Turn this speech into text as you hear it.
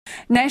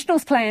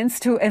National's plans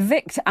to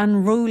evict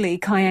unruly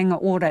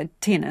Kainga Ora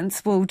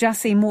tenants will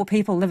just see more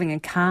people living in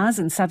cars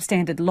and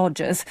substandard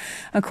lodges,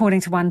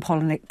 according to one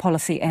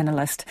policy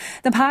analyst.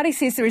 The party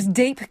says there is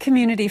deep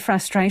community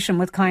frustration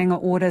with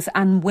Kainga Ora's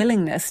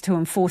unwillingness to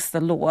enforce the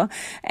law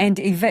and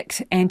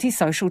evict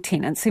antisocial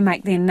tenants who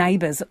make their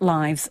neighbours'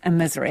 lives a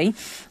misery.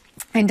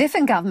 And if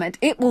in government,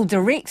 it will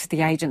direct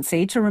the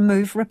agency to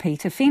remove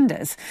repeat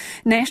offenders.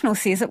 National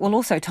says it will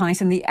also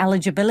tighten the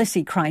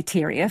eligibility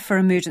criteria for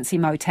emergency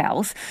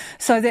motels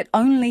so that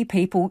only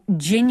people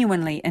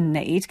genuinely in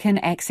need can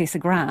access a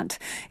grant.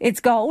 Its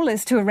goal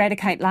is to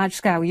eradicate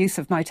large-scale use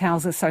of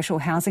motels as social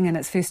housing in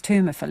its first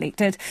term if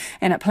elected,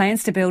 and it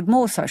plans to build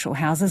more social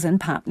houses in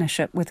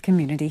partnership with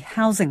community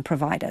housing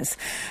providers.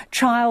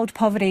 Child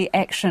Poverty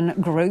Action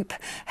Group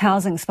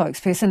housing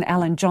spokesperson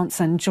Alan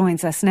Johnson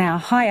joins us now.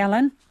 Hi,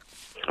 Alan.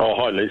 Oh,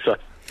 hi, Lisa.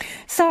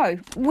 So,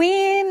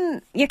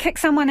 when you kick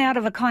someone out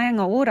of a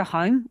Kainga Ora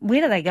home, where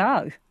do they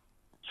go?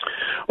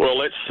 Well,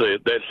 that's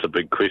the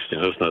big question,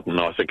 isn't it? And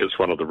I think it's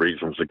one of the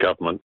reasons the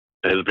government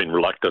has been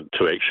reluctant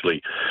to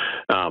actually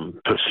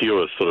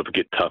pursue a sort of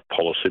get tough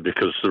policy,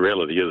 because the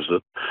reality is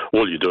that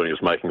all you're doing is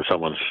making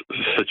someone's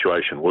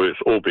situation worse,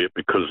 albeit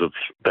because of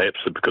their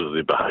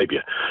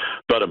behaviour.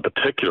 But in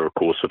particular, of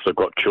course, if they've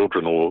got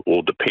children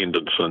or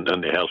dependents in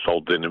their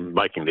household, then they're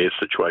making their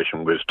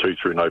situation worse too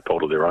through no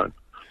fault of their own.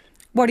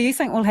 What do you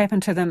think will happen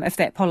to them if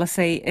that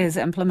policy is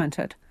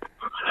implemented?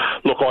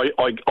 Look,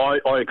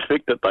 I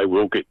expect that they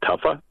will get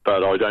tougher,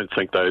 but I don't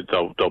think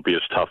they'll be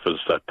as tough as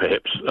they're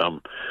perhaps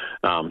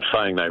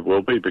saying they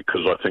will be,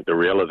 because I think the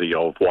reality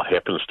of what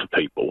happens to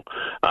people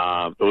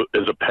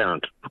is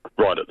apparent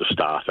right at the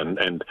start,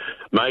 and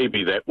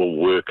maybe that will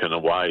work in a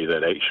way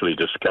that actually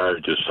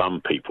discourages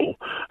some people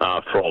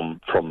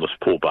from this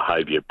poor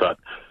behaviour. But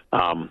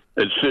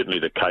it's certainly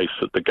the case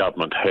that the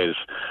government has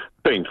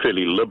been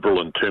fairly liberal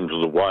in terms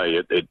of the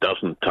way it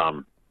doesn't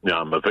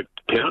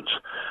evict tenants,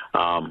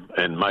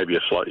 and maybe a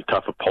slightly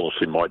tougher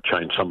policy might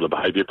change some of the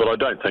behaviour, but I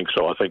don't think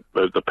so. I think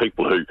the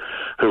people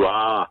who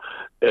are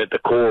at the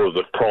core of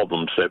the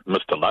problems that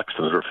Mr.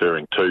 Luxton is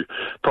referring to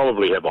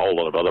probably have a whole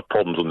lot of other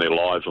problems in their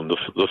lives, and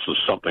this is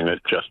something that's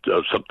just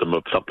a symptom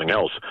of something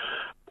else,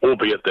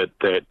 albeit that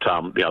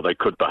they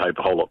could behave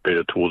a whole lot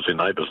better towards their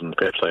neighbours, and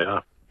perhaps they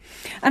are.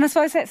 And I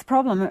suppose that's the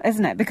problem,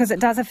 isn't it? Because it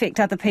does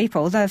affect other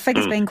people. The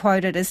figures being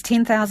quoted is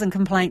 10,000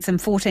 complaints in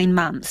 14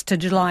 months to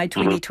July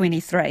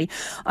 2023.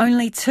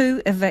 Only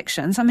 2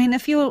 evictions. I mean,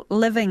 if you're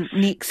living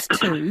next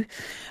to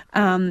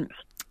an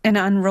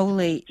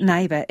unruly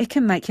neighbour, it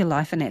can make your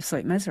life an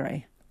absolute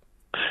misery.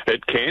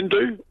 It can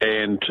do,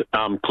 and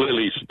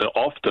clearly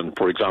often,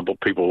 for example,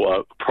 people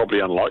are probably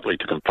unlikely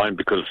to complain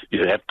because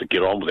you have to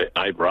get on with that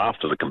neighbour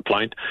after the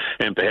complaint,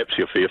 and perhaps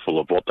you're fearful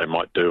of what they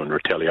might do in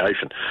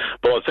retaliation.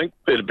 But I think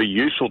it'd be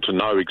useful to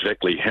know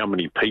exactly how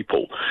many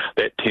people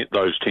that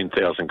those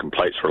 10,000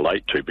 complaints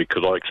relate to,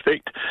 because I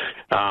expect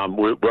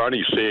we're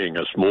only seeing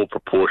a small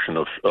proportion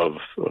of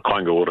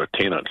Kainga Ora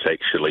tenants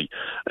actually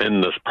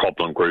in this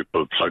problem group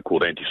of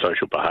so-called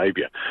antisocial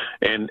behaviour.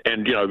 And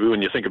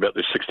when you think about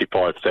the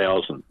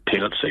 65,000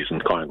 tenancies in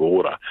Kainga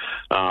Ora,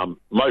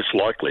 most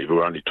likely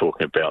we're only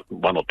talking about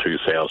 1,000 or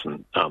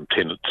 2,000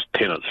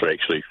 tenants are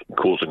actually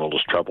causing all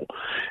this trouble.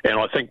 And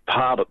I think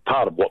part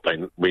of what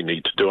we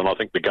need to do, and I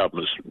think the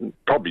government's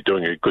probably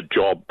doing a good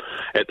job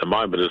at the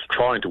moment, is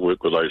trying to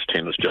work with those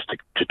tenants just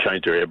to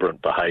change their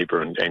aberrant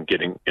behaviour and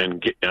getting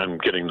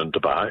them to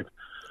behave.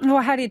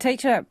 Well, how do you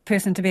teach a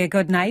person to be a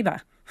good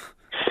neighbour?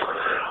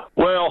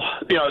 Well,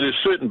 there's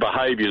certain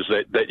behaviours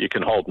that you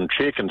can hold in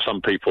check, and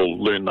some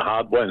people learn the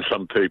hard way and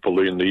some people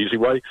learn the easy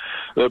way.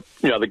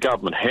 The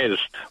government has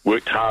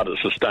worked hard at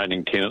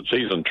sustaining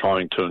tenancies and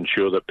trying to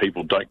ensure that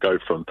people don't go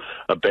from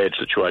a bad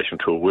situation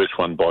to a worse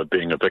one by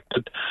being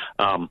evicted.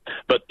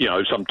 But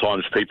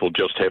sometimes people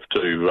just have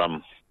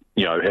to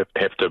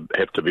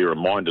have to be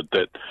reminded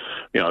that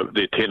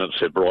their tenants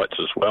have rights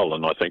as well.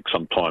 And I think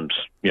sometimes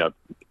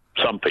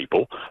some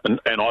people, and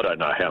I don't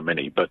know how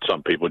many, but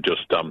some people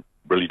just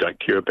really don't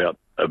care about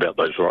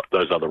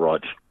those other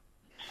rights.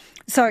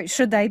 So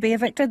should they be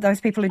evicted, those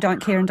people who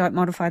don't care and don't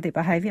modify their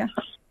behaviour?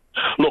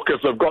 Look,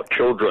 if they've got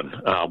children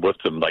with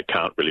them, they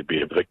can't really be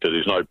evicted.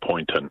 There's no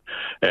point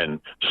in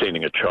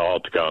sending a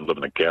child to go and live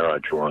in a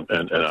garage or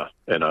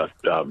in a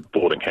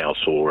boarding house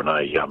or in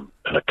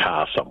a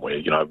car somewhere.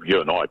 You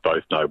and I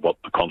both know what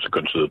the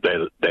consequences of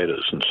that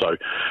is, and so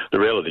the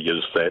reality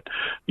is that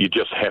you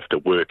just have to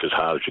work as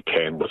hard as you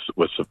can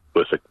with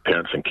the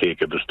parents and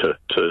caregivers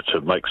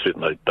to make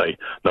certain that they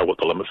know what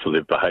the limits of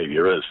their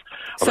behaviour is.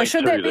 So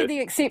should that be the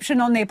exception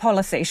on their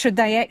policy? Should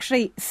they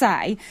actually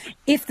say,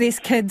 if there's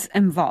kids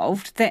involved,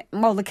 that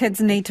the kids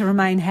need to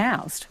remain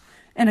housed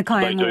in a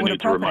Kainga Ora property?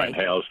 To remain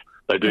housed.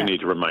 They do need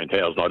to remain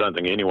housed. I don't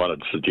think anyone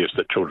would suggest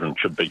that children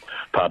should be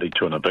party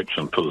to an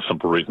eviction for the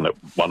simple reason that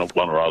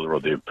one or other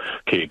of their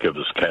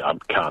caregivers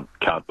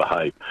can't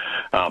behave.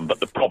 But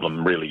the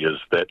problem really is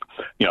that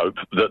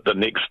the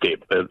next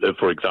step,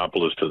 for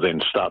example, is to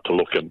then start to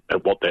look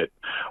at what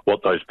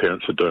those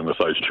parents are doing with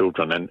those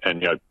children,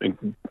 and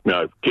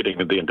getting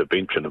the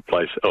intervention in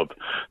place of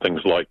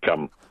things like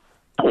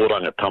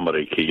oranga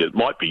tamariki. It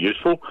might be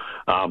useful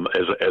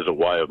as a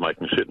way of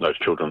making certain those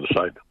children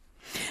are safe.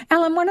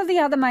 Alan, one of the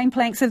other main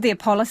planks of their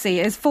policy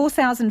is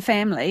 4,000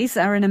 families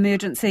are in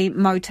emergency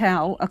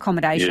motel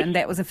accommodation. Yes.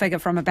 That was a figure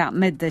from about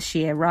mid this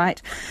year,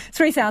 right?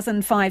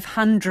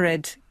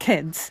 3,500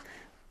 kids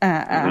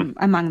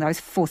among those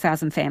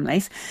 4,000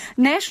 families.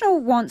 National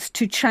wants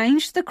to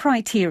change the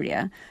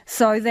criteria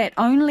so that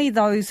only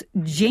those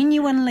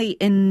genuinely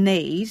in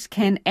need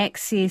can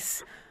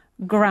access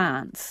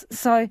grants.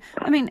 So,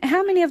 I mean,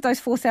 how many of those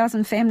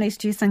 4,000 families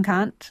do you think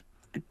aren't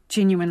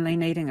genuinely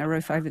needing a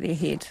roof over their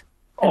head?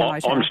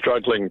 I'm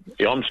struggling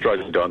to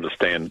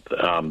understand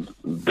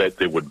that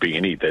there would be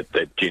any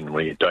that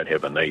genuinely don't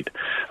have a need.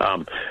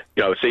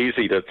 It's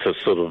easy to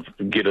sort of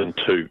get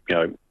into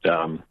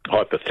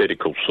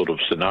hypothetical sort of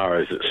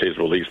scenarios that says,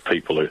 well, these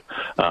people who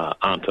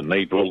aren't in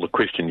need. Well, the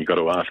question you've got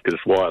to ask is,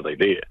 why are they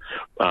there?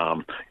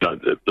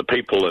 The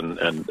people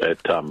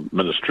at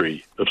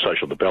Ministry of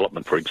Social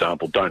Development, for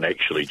example, don't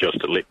actually just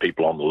let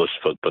people on the list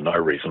for no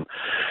reason.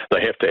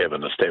 They have to have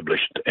an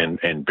established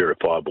and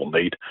verifiable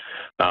need.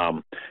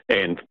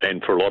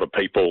 And for a lot of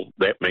people,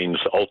 that means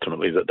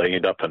ultimately that they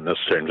end up in this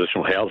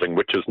transitional housing,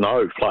 which is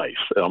no place.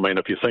 I mean,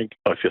 if you think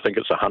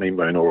it's a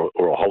honeymoon or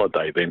a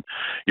holiday, then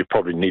you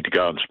probably need to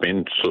go and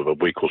spend sort of a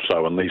week or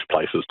so in these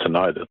places to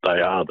know that they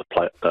are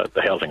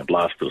the housing of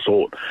last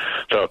resort.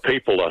 So if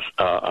people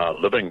are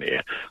living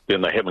there,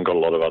 then they haven't got a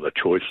lot of other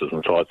choices.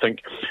 And so I think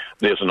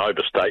there's an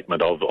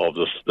overstatement of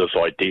this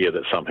idea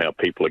that somehow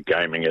people are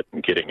gaming it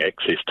and getting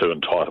access to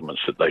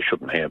entitlements that they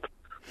shouldn't have.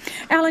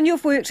 Alan,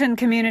 you've worked in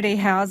community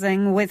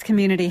housing with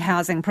community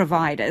housing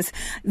providers.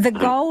 The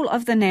goal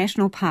of the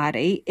National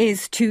Party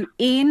is to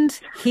end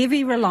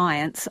heavy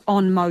reliance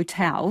on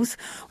motels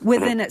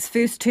within its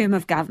first term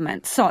of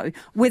government, so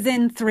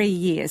within 3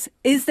 years.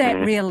 Is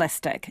that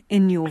realistic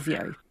in your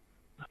view?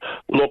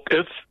 Look,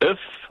 if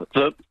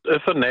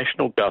the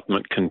national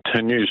government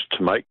continues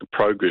to make the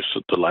progress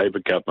that the Labor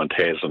government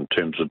has in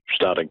terms of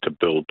starting to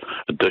build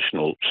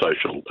additional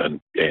social and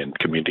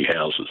community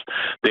houses,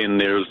 then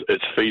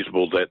it's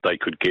feasible that they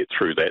could get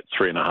through that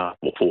 3,500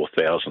 or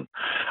 4,000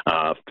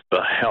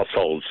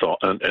 households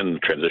in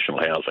transitional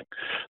housing.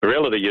 The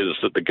reality is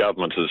that the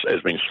government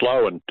has been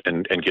slow in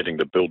getting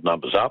the build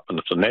numbers up, and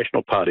if the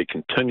National Party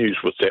continues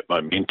with that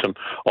momentum,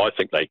 I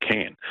think they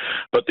can.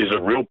 But there's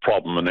a real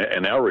problem,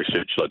 and our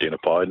research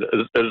identified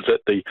is that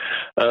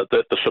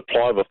the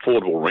supply of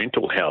affordable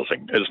rental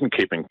housing isn't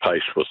keeping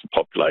pace with the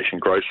population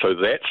growth. So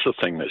that's the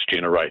thing that's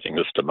generating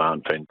this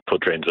demand for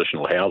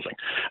transitional housing,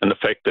 and the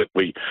fact that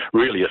we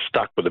really are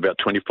stuck with about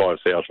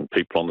 25,000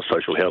 people on the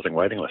social housing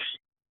waiting list.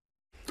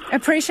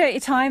 Appreciate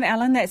your time,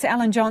 Alan. That's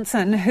Alan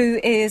Johnson, who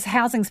is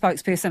housing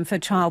spokesperson for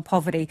Child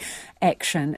Poverty Action.